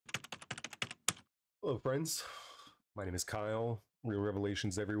Hello, friends. My name is Kyle. Real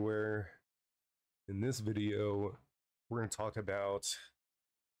Revelations Everywhere. In this video, we're going to talk about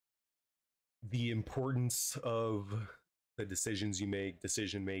the importance of the decisions you make,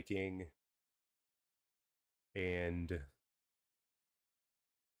 decision making, and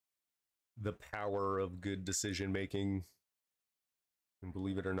the power of good decision making. And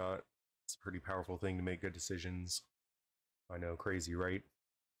believe it or not, it's a pretty powerful thing to make good decisions. I know, crazy, right?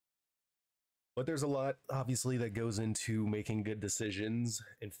 But there's a lot, obviously, that goes into making good decisions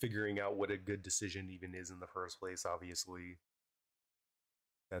and figuring out what a good decision even is in the first place, obviously.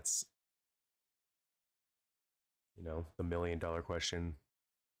 That's the $1 million question.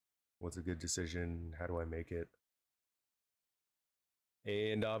 What's a good decision? How do I make it?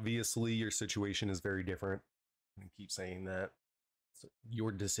 And obviously, your situation is very different. I keep saying that. It's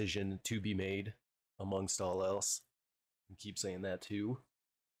your decision to be made amongst all else. I keep saying that too.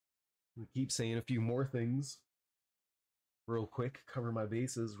 I keep saying a few more things real quick, cover my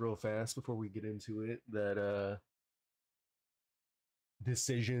bases real fast before we get into it. That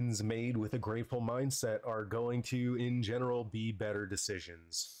decisions made with a grateful mindset are going to, in general, be better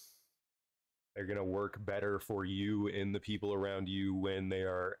decisions. They're going to work better for you and the people around you when they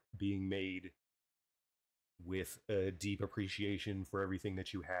are being made with a deep appreciation for everything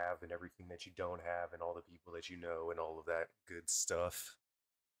that you have and everything that you don't have and all the people that you know and all of that good stuff.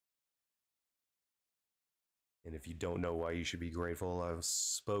 And if you don't know why you should be grateful, I've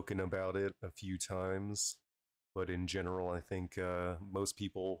spoken about it a few times. But in general, I think most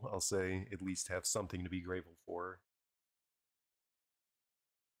people, I'll say, at least have something to be grateful for.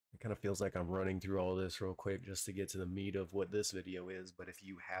 It kind of feels like I'm running through all this real quick just to get to the meat of what this video is, but if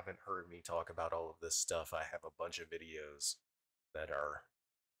you haven't heard me talk about all of this stuff, I have a bunch of videos that are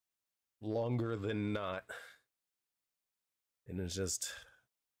longer than not. And it's just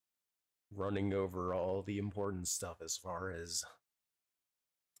running over all the important stuff as far as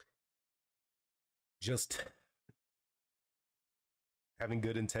just having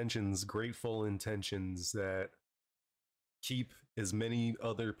good intentions, grateful intentions that keep as many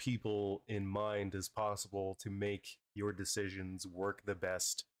other people in mind as possible to make your decisions work the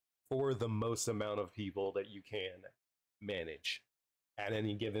best for the most amount of people that you can manage at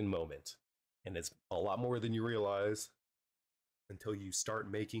any given moment. And it's a lot more than you realize until you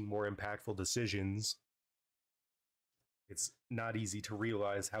start making more impactful decisions. It's not easy to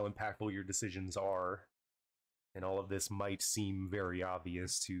realize how impactful your decisions are. And all of this might seem very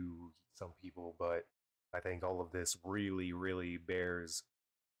obvious to some people, but I think all of this really, really bears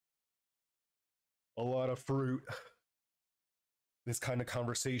a lot of fruit. This kind of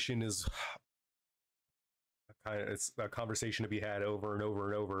conversation is it's a conversation to be had over and over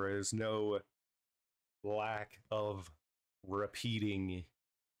and over. There's no lack of repeating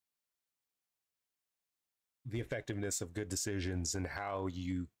the effectiveness of good decisions and how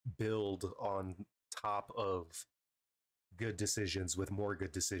you build on top of good decisions with more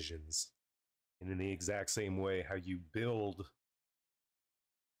good decisions. And in the exact same way, how you build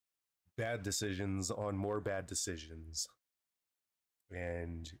bad decisions on more bad decisions.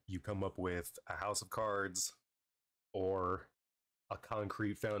 And you come up with a house of cards or a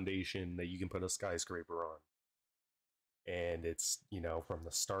concrete foundation that you can put a skyscraper on. And it's, from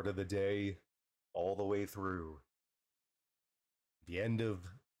the start of the day all the way through. The end of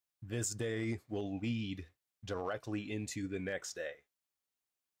this day will lead directly into the next day.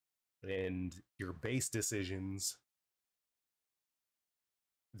 And your base decisions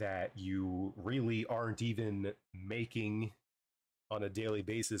that you really aren't even making on a daily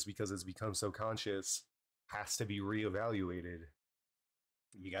basis because it's become so conscious has to be reevaluated.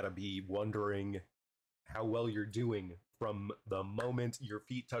 You got to be wondering how well you're doing from the moment your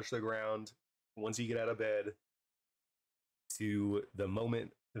feet touch the ground, once you get out of bed, to the moment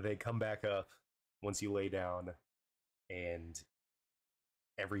they come back up once you lay down, and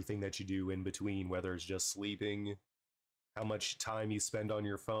everything that you do in between, whether it's just sleeping, how much time you spend on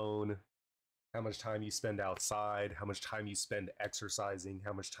your phone, how much time you spend outside, how much time you spend exercising,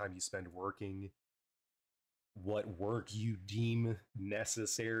 how much time you spend working, what work you deem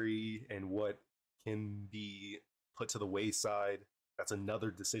necessary, and what can be put to the wayside. That's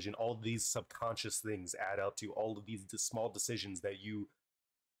another decision. All of these subconscious things add up to all of these small decisions that you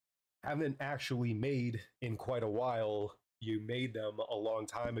haven't actually made in quite a while. You made them a long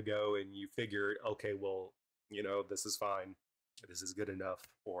time ago and you figured, okay, well, this is fine. This is good enough.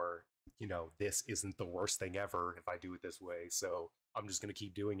 Or, this isn't the worst thing ever if I do it this way. So I'm just going to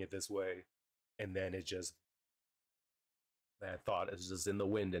keep doing it this way. And then that thought is just in the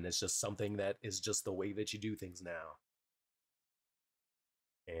wind and it's just something that is just the way that you do things now.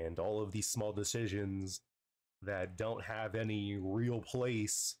 And all of these small decisions that don't have any real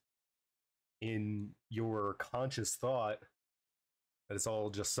place in your conscious thought, that it's all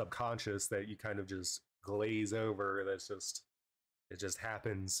just subconscious, that you kind of just glaze over, that's just, it just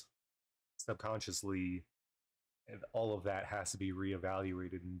happens subconsciously. And all of that has to be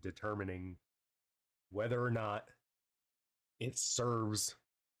reevaluated in determining whether or not it serves,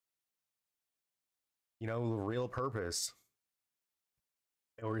 the real purpose,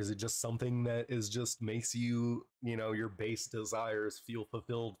 or is it just something that is just makes you, your base desires feel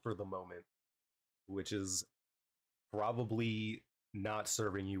fulfilled for the moment, which is probably not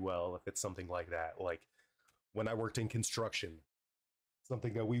serving you well if it's something like that. Like when I worked in construction,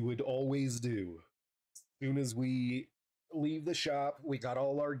 something that we would always do as soon as we leave the shop, we got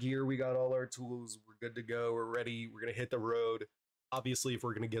all our gear, we got all our tools, we're good to go, we're ready, we're going to hit the road. Obviously, if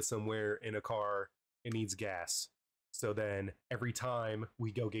we're going to get somewhere in a car, it needs gas. So then every time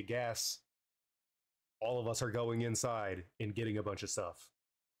we go get gas, all of us are going inside and getting a bunch of stuff.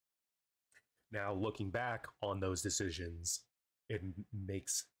 Now, looking back on those decisions, it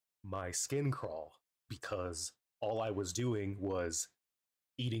makes my skin crawl because all I was doing was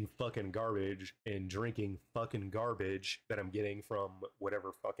eating fucking garbage and drinking fucking garbage that I'm getting from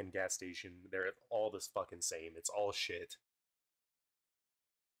whatever fucking gas station. They're all this fucking same. It's all shit.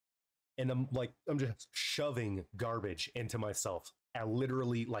 And I'm just shoving garbage into myself at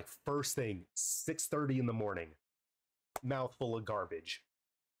literally like first thing, 6:30 in the morning, mouthful of garbage.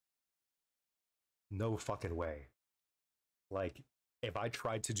 No fucking way. Like, if I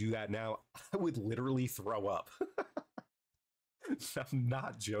tried to do that now, I would literally throw up. I'm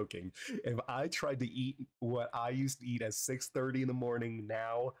not joking. If I tried to eat what I used to eat at 6:30 in the morning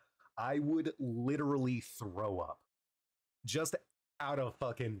now, I would literally throw up. Just out of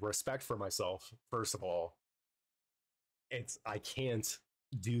fucking respect for myself, first of all. I can't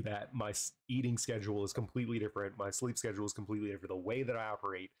do that. My eating schedule is completely different. My sleep schedule is completely different. The way that I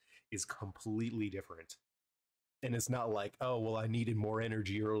operate is completely different. And it's not like, oh, well, I needed more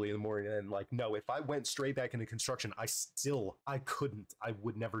energy early in the morning. And like, no, if I went straight back into construction, I couldn't. I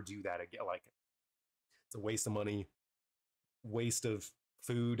would never do that again. Like, it's a waste of money, waste of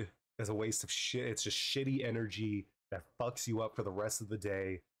food, it's a waste of shit. It's just shitty energy that fucks you up for the rest of the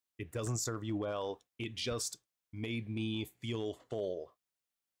day. It doesn't serve you well. It just made me feel full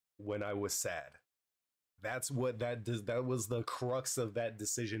when I was sad. That's what that was the crux of that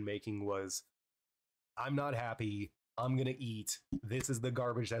decision making was. I'm not happy. I'm going to eat. This is the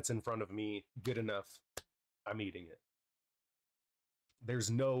garbage that's in front of me. Good enough. I'm eating it.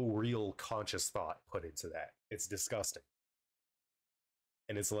 There's no real conscious thought put into that. It's disgusting.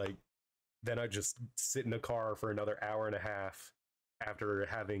 And it's like, then I just sit in a car for another hour and a half after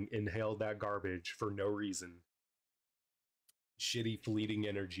having inhaled that garbage for no reason. Shitty, fleeting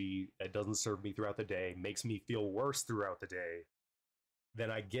energy that doesn't serve me throughout the day, makes me feel worse throughout the day.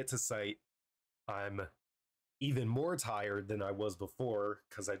 Then I get to site, I'm even more tired than I was before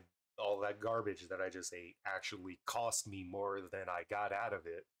because all that garbage that I just ate actually cost me more than I got out of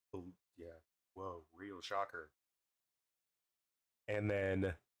it. Yeah, whoa, real shocker. And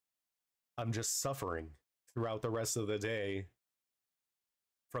then I'm just suffering throughout the rest of the day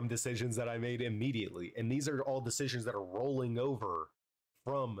from decisions that I made immediately. And these are all decisions that are rolling over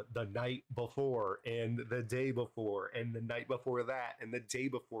from the night before and the day before and the night before that and the day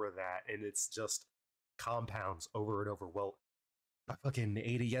before that. And it's just compounds over and over. Well, I fucking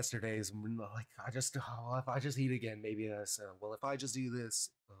ate it yesterday. Like, if I just eat again, maybe that's, well, if I just do this,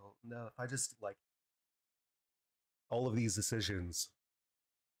 well, no, if I just like all of these decisions,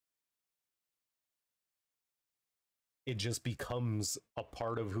 it just becomes a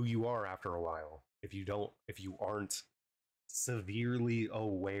part of who you are after a while. If you aren't severely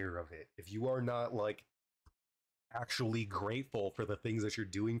aware of it, if you are not like actually grateful for the things that you're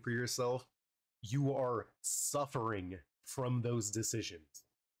doing for yourself, you are suffering from those decisions.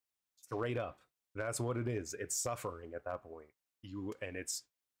 Straight up. That's what it is. It's suffering at that point. And it's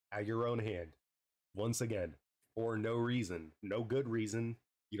at your own hand. Once again, for no reason, no good reason.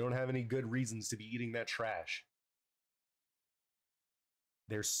 You don't have any good reasons to be eating that trash.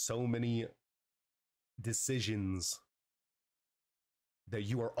 There's so many decisions that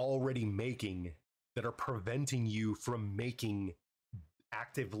you are already making that are preventing you from making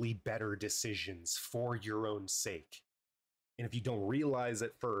actively better decisions for your own sake. And if you don't realize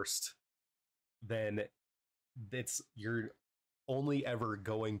it first, then you're only ever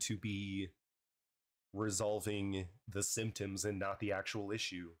going to be resolving the symptoms and not the actual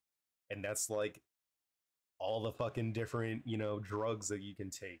issue. And that's like all the fucking different, drugs that you can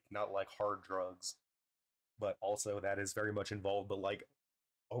take, not like hard drugs, but also that is very much involved, but like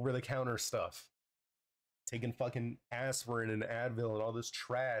over the counter stuff, taking fucking aspirin and Advil and all this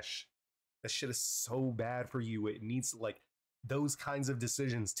trash. That shit is so bad for you. It needs like those kinds of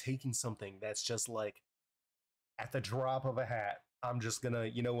decisions, taking something that's just like at the drop of a hat. I'm just gonna,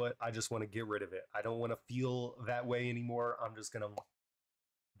 you know what? I just want to get rid of it. I don't want to feel that way anymore. I'm just gonna,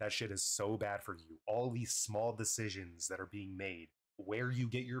 that shit is so bad for you. All these small decisions that are being made, where you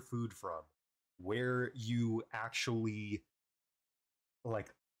get your food from, where you actually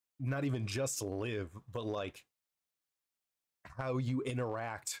like not even just live, but like how you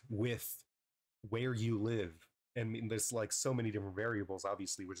interact with where you live. And I mean, there's like so many different variables,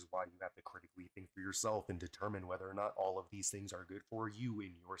 obviously, which is why you have to critically think for yourself and determine whether or not all of these things are good for you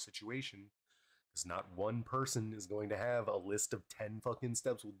in your situation. Because not one person is going to have a list of 10 fucking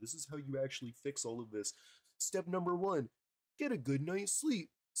steps. Well, this is how you actually fix all of this. Step number one, get a good night's sleep.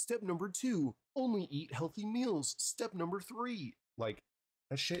 Step number two, only eat healthy meals. Step number three, like,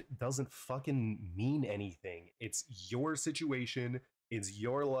 that shit doesn't fucking mean anything. It's your situation, it's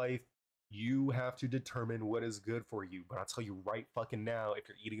your life. You have to determine what is good for you. But I'll tell you right fucking now, if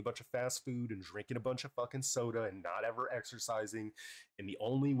you're eating a bunch of fast food and drinking a bunch of fucking soda and not ever exercising, and the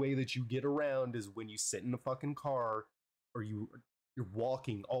only way that you get around is when you sit in a fucking car or you're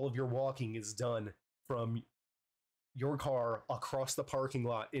walking, all of your walking is done from your car across the parking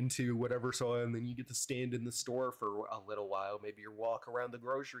lot into whatever, so and then you get to stand in the store for a little while, maybe you walk around the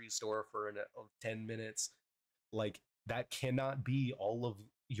grocery store for 10 minutes. Like, that cannot be all of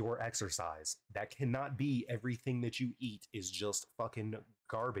your exercise. That cannot be everything that you eat is just fucking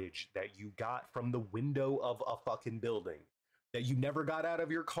garbage that you got from the window of a fucking building that you never got out of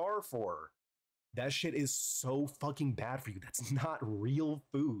your car for. That shit is so fucking bad for you. That's not real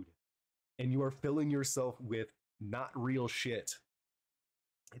food. And you are filling yourself with not real shit.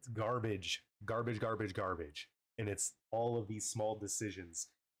 It's garbage, garbage, garbage, garbage. And it's all of these small decisions.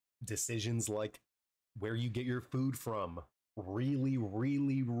 Decisions like where you get your food from really,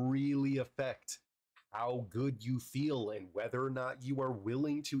 really, really affect how good you feel and whether or not you are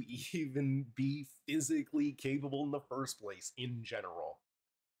willing to even be physically capable in the first place in general.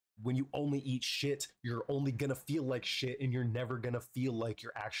 When you only eat shit, you're only gonna feel like shit and you're never gonna feel like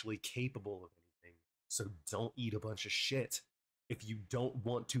you're actually capable of anything. So don't eat a bunch of shit if you don't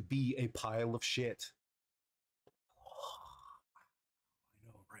want to be a pile of shit.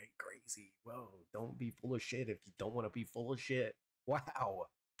 I know, right? Crazy. Whoa, don't be full of shit if you don't want to be full of shit. Wow.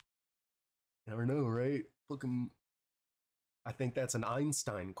 Never know, right? Fucking, I think that's an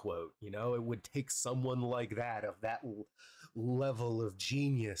Einstein quote. You know, it would take someone like that, of that level of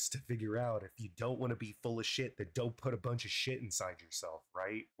genius, to figure out if you don't want to be full of shit, that don't put a bunch of shit inside yourself,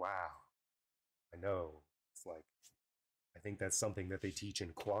 right? Wow. I know. It's like, I think that's something that they teach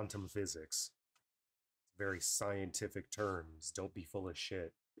in quantum physics. It's very scientific terms. Don't be full of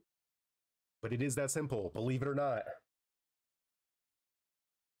shit. But it is that simple, believe it or not.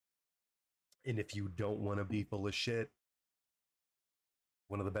 And if you don't want to be full of shit,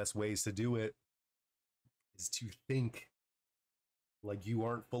 one of the best ways to do it is to think like you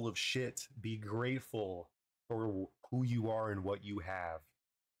aren't full of shit. Be grateful for who you are and what you have.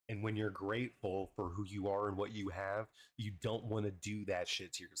 And when you're grateful for who you are and what you have, you don't want to do that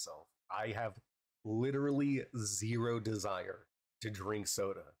shit to yourself. I have literally zero desire to drink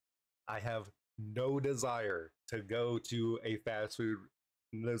soda. I have no desire to go to a fast food,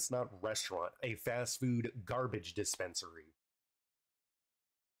 no, it's not restaurant, a fast food garbage dispensary.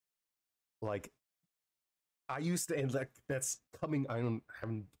 Like, I used to, and like, that's coming, I don't,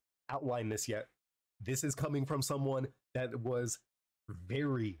 haven't outlined this yet. This is coming from someone that was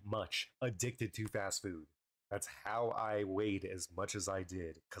very much addicted to fast food. That's how I weighed as much as I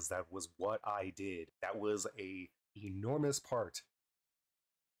did, because that was what I did. That was a enormous part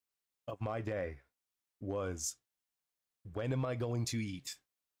of my day, was when am I going to eat?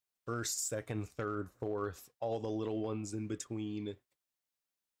 First, second, third, fourth, all the little ones in between.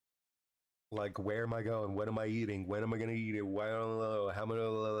 Like, where am I going? What am I eating? When am I going to eat it? Why don't know? How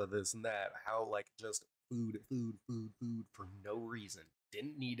much this and that? How, like, just food, food, food, food for no reason.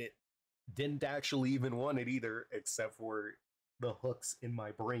 Didn't need it. Didn't actually even want it either, except for the hooks in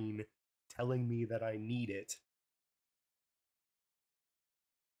my brain telling me that I need it.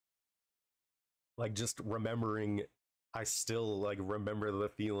 Like, just remembering, I still, like, remember the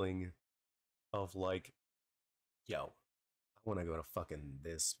feeling of, like, yo, I want to go to fucking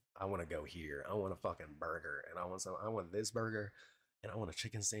this. I want to go here. I want a fucking burger, and I want this burger, and I want a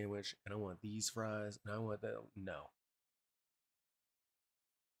chicken sandwich, and I want these fries, and I want that. No,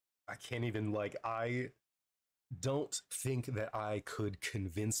 I can't even, like, I don't think that I could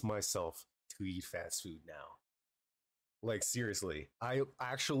convince myself to eat fast food now. Like, seriously, I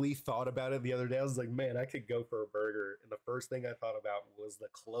actually thought about it the other day. I was like, man, I could go for a burger. And the first thing I thought about was the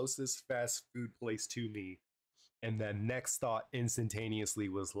closest fast food place to me. And then next thought instantaneously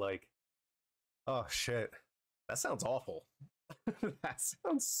was like, oh shit, that sounds awful. That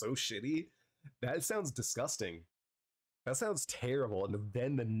sounds so shitty. That sounds disgusting. That sounds terrible. And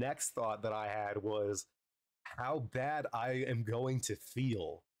then the next thought that I had was how bad I am going to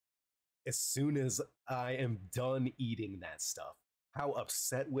feel as soon as I am done eating that stuff. How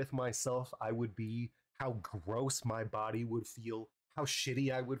upset with myself I would be, how gross my body would feel, how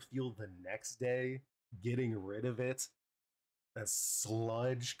shitty I would feel the next day getting rid of it. That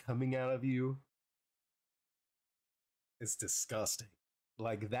sludge coming out of you. It's disgusting.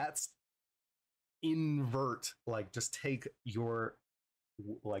 Like, that's invert. Like, just take your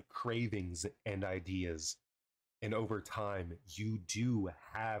like cravings and ideas, and over time you do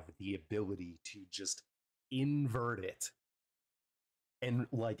have the ability to just invert it, and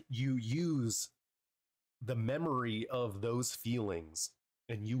like you use the memory of those feelings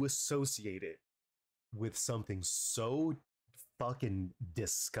and you associate it with something so fucking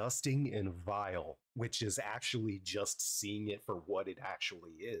disgusting and vile, which is actually just seeing it for what it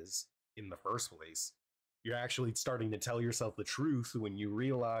actually is in the first place. You're actually starting to tell yourself the truth when you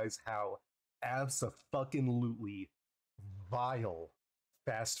realize how abso-fucking-lutely vile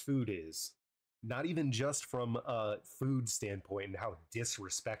fast food is. Not even just from a food standpoint and how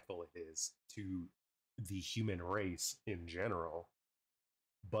disrespectful it is to the human race in general,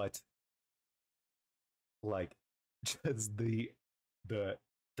 but like just the the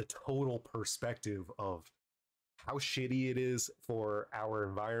total perspective of how shitty it is for our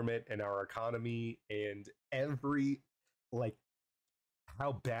environment and our economy and every like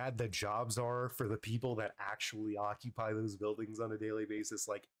how bad the jobs are for the people that actually occupy those buildings on a daily basis.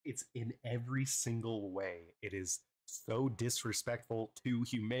 Like, it's in every single way. It is so disrespectful to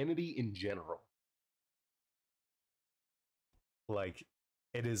humanity in general. Like,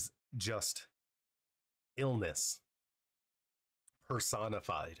 it is just illness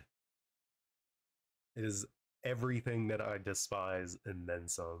personified. It is everything that I despise and then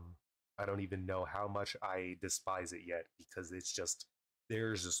some. I don't even know how much I despise it yet because it's just,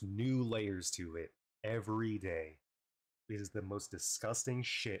 there's just new layers to it every day. It is the most disgusting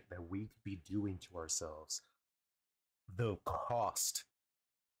shit that we could be doing to ourselves. The cost,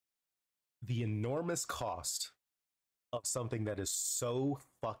 the enormous cost of something that is so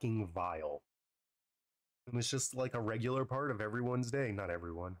fucking vile. And it's just like a regular part of everyone's day. Not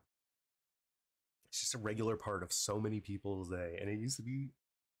everyone. It's just a regular part of so many people's day. And it used to be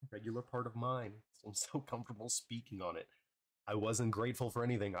a regular part of mine. So I'm so comfortable speaking on it. I wasn't grateful for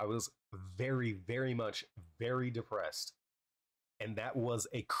anything. I was very, very much very depressed. And that was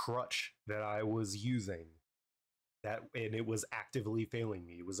a crutch that I was using. And it was actively failing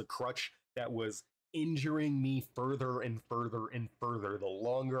me. It was a crutch that was injuring me further and further and further. The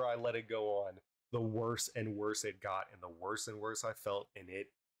longer I let it go on, the worse and worse it got, and the worse and worse I felt, and it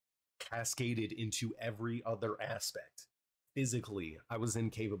cascaded into every other aspect. Physically, I was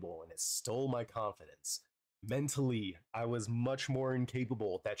incapable, and it stole my confidence. Mentally, I was much more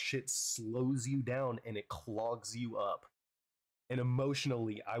incapable. That shit slows you down and it clogs you up. And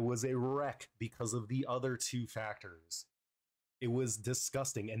emotionally, I was a wreck because of the other two factors. It was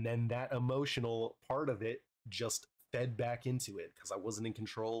disgusting. And then that emotional part of it just fed back into it because I wasn't in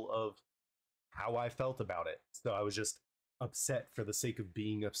control of how I felt about it. So I was just upset for the sake of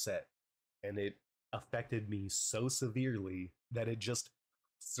being upset. And it affected me so severely that it just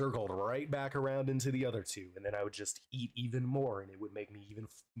circled right back around into the other two. And then I would just eat even more, and it would make me even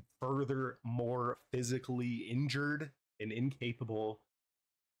further more physically injured and incapable.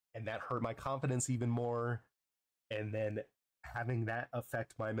 And that hurt my confidence even more. And then having that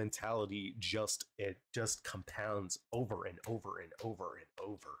affect my mentality, it just compounds over and over and over and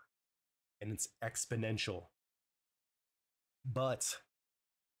over. And it's exponential. But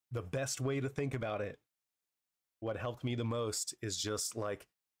the best way to think about it, what helped me the most is just like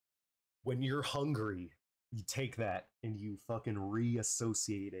when you're hungry, you take that and you fucking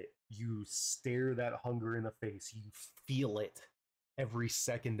reassociate it. You stare that hunger in the face. You feel it every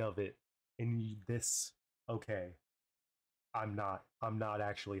second of it. And okay, I'm not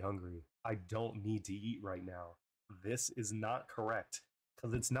actually hungry. I don't need to eat right now. This is not correct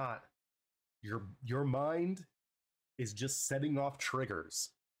because it's not. Your mind is just setting off triggers.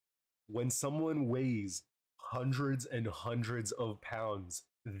 When someone weighs hundreds and hundreds of pounds,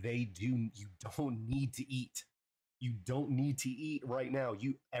 you don't need to eat. You don't need to eat right now.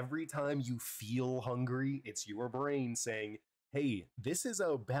 Every time you feel hungry, it's your brain saying, "Hey, this is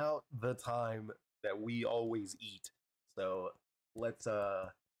about the time that we always eat. So let's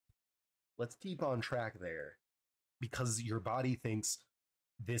keep on track there, because your body thinks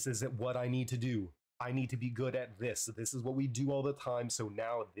this isn't what I need to do. I need to be good at this. This is what we do all the time. So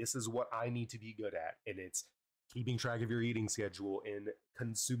now this is what I need to be good at. And it's keeping track of your eating schedule and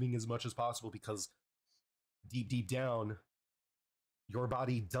consuming as much as possible, because deep down, your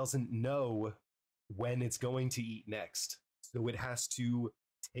body doesn't know when it's going to eat next. So it has to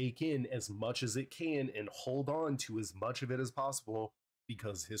take in as much as it can and hold on to as much of it as possible,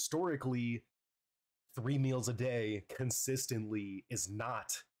 because historically, 3 meals a day consistently is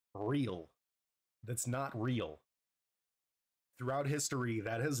not real. That's not real. Throughout history,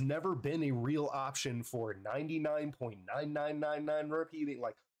 that has never been a real option for 99.9999 repeating.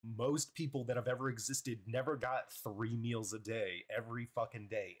 Like, most people that have ever existed never got 3 meals a day every fucking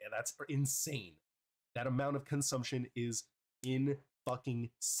day. And that's insane. That amount of consumption is in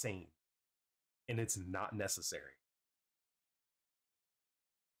fucking sane. And it's not necessary.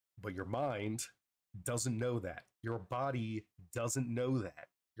 But your mind doesn't know that. Your body doesn't know that.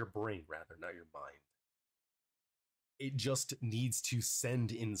 Your brain, rather, not your mind. It just needs to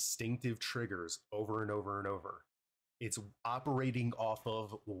send instinctive triggers over and over and over. It's operating off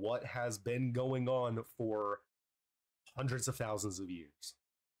of what has been going on for hundreds of thousands of years.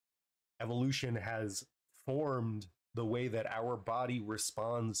 Evolution has formed the way that our body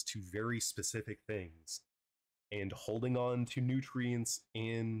responds to very specific things. And holding on to nutrients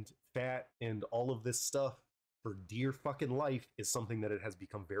and fat and all of this stuff for dear fucking life is something that it has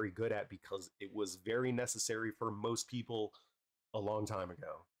become very good at, because it was very necessary for most people a long time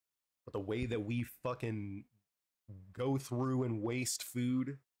ago. But the way that we fucking go through and waste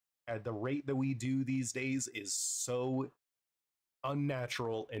food at the rate that we do these days is so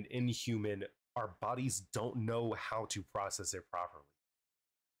unnatural and inhuman. Our bodies don't know how to process it properly.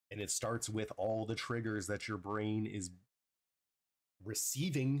 And it starts with all the triggers that your brain is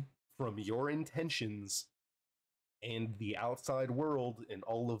receiving from your intentions and the outside world, and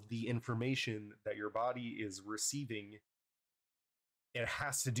all of the information that your body is receiving. It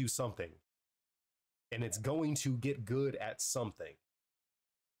has to do something. And it's going to get good at something.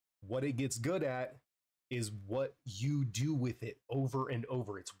 What it gets good at is what you do with it over and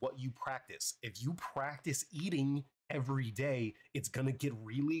over. It's what you practice. If you practice eating every day, it's going to get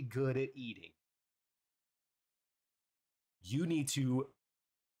really good at eating. You need to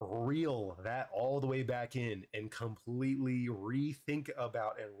reel that all the way back in and completely rethink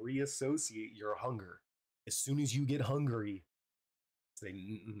about and reassociate your hunger. As soon as you get hungry, say,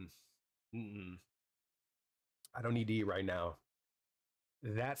 I don't need to eat right now.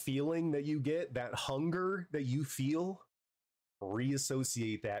 That feeling that you get, that hunger that you feel,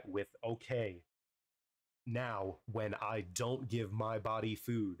 reassociate that with, okay, now when I don't give my body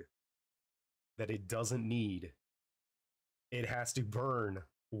food that it doesn't need, it has to burn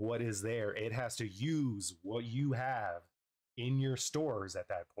what is there. It has to use what you have in your stores at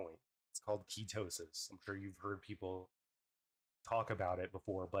that point. It's called ketosis. I'm sure you've heard people talk about it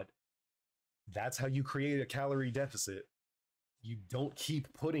before, but that's how you create a calorie deficit. You don't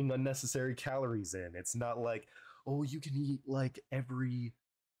keep putting unnecessary calories in. It's not like, oh, you can eat like every,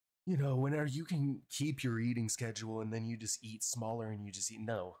 whenever you can keep your eating schedule and then you just eat smaller and you just eat.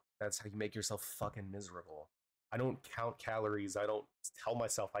 No, that's how you make yourself fucking miserable. I don't count calories. I don't tell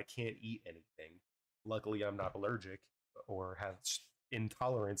myself I can't eat anything. Luckily, I'm not allergic or have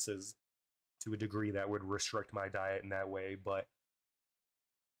intolerances to a degree that would restrict my diet in that way. But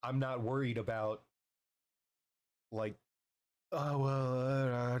I'm not worried about, like, oh,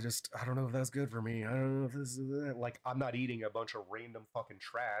 well, I don't know if that's good for me. I don't know if this is that. Like, I'm not eating a bunch of random fucking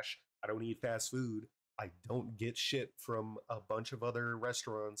trash. I don't eat fast food. I don't get shit from a bunch of other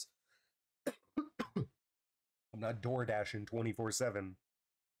restaurants. I'm not door dashing 24/7.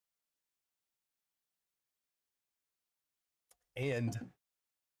 And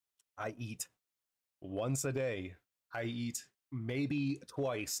I eat once a day. I eat maybe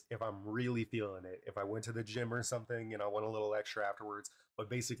twice if I'm really feeling it. If I went to the gym or something and I want a little extra afterwards. But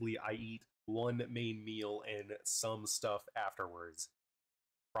basically, I eat one main meal and some stuff afterwards.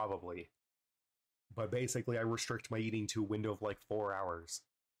 Probably. But basically, I restrict my eating to a window of like 4 hours.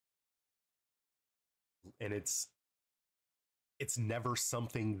 And it's never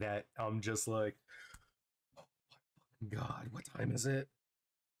something that I'm just like, oh my God, what time is it?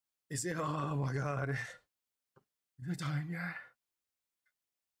 Is it? Oh my God. Good time, yeah.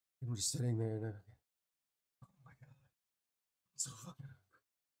 And I'm just sitting there and oh my God. I'm so fucking hungry.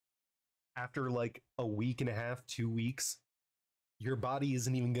 After like a week and a half, 2 weeks, your body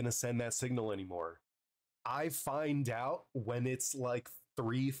isn't even going to send that signal anymore. I find out when it's like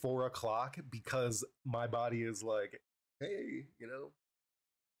 3, 4 o'clock because my body is like, hey,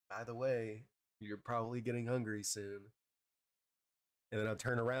 by the way, you're probably getting hungry soon. And then I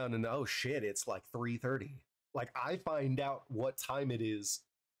turn around and oh shit, it's like 3:30. Like I find out what time it is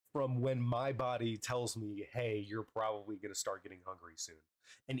from when my body tells me, "Hey, you're probably going to start getting hungry soon."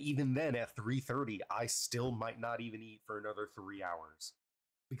 And even then at 3:30, I still might not even eat for another 3 hours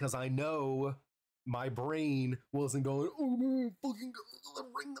because I know my brain wasn't going, "Oh man, fucking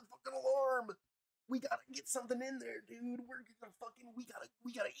ring the fucking alarm. We got to get something in there, dude. We're going to fucking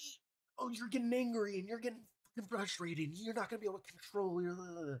we got to eat. Oh, you're getting angry and you're getting fucking frustrated. You're not gonna be able to control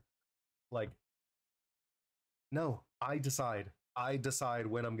your like. No, I decide. I decide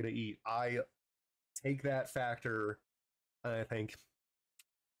when I'm gonna eat. I take that factor and I think,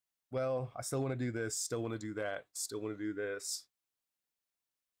 well, I still want to do this, still want to do that, still want to do this.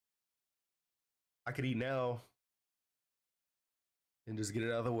 I could eat now and just get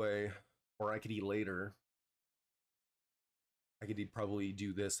it out of the way, or I could eat later. I could probably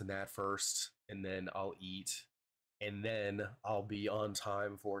do this and that first, and then I'll eat, and then I'll be on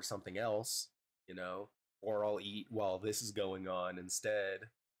time for something else, you know, or I'll eat while this is going on instead.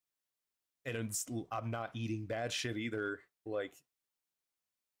 And I'm not eating bad shit either. Like,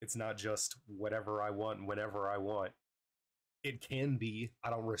 it's not just whatever I want whenever I want. It can be. I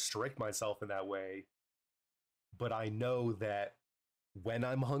don't restrict myself in that way, but I know that when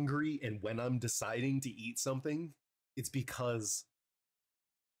I'm hungry and when I'm deciding to eat something, it's because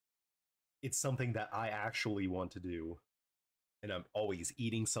it's something that I actually want to do. And I'm always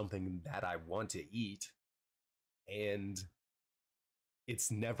eating something that I want to eat. And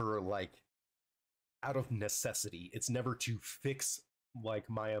it's never like out of necessity. It's never to fix like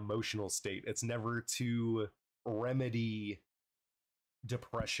my emotional state. It's never to remedy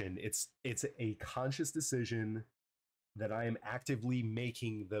depression. It's a conscious decision that I am actively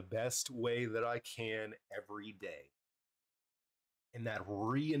making the best way that I can every day. And that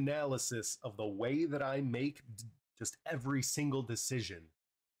reanalysis of the way that I make just every single decision,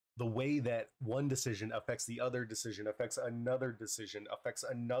 the way that one decision affects the other decision, affects another decision, affects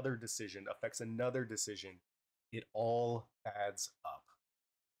another decision, affects another decision, it all adds up.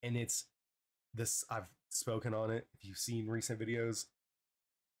 And it's this, I've spoken on it. If you've seen recent videos,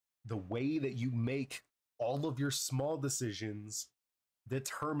 the way that you make all of your small decisions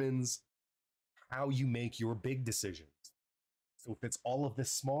determines how you make your big decisions. So if it's all of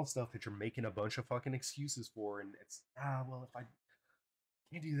this small stuff that you're making a bunch of fucking excuses for, and it's well, if I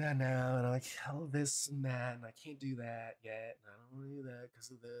can't do that now, and I like hell this and that, and I can't do that yet, and I don't want to do that because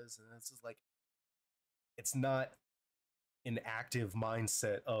of this, and it's just like it's not an active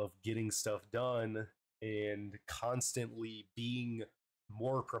mindset of getting stuff done and constantly being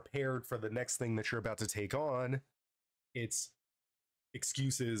more prepared for the next thing that you're about to take on. It's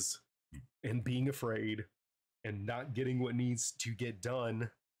excuses and being afraid and not getting what needs to get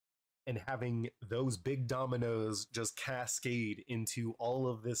done and having those big dominoes just cascade into all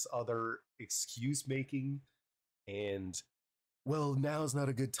of this other excuse making and well now's not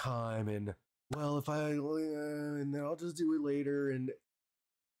a good time and well if I and then I'll just do it later. And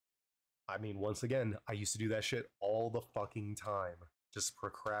I mean, once again, I used to do that shit all the fucking time, just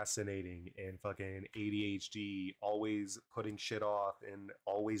procrastinating and fucking ADHD, always putting shit off and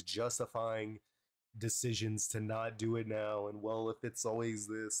always justifying decisions to not do it now. And well, if it's always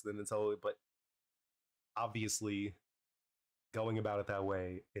this, then it's always, but obviously, going about it that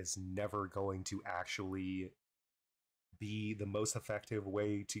way is never going to actually be the most effective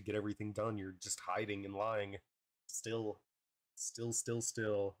way to get everything done. You're just hiding and lying. Still,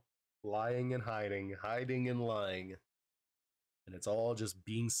 still lying and hiding, hiding and lying. And it's all just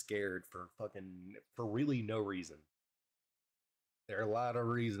being scared for fucking, for really no reason. There are a lot of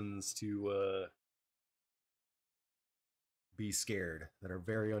reasons to be scared that are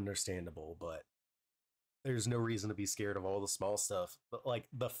very understandable, but there's no reason to be scared of all the small stuff. But like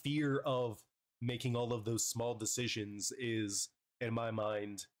the fear of making all of those small decisions is, in my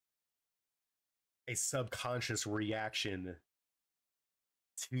mind, a subconscious reaction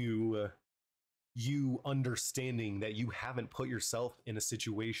to you understanding that you haven't put yourself in a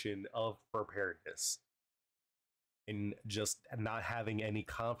situation of preparedness and just not having any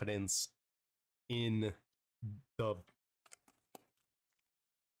confidence in the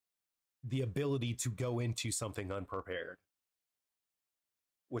ability to go into something unprepared,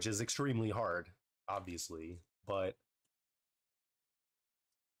 which is extremely hard, obviously, but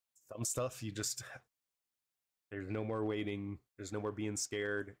some stuff you just there's no more waiting, there's no more being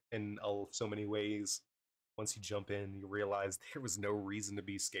scared in so many ways. Once you jump in, you realize there was no reason to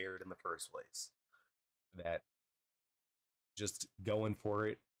be scared in the first place. That just going for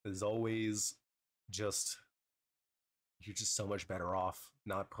it is always just you're just so much better off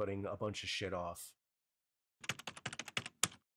not putting a bunch of shit off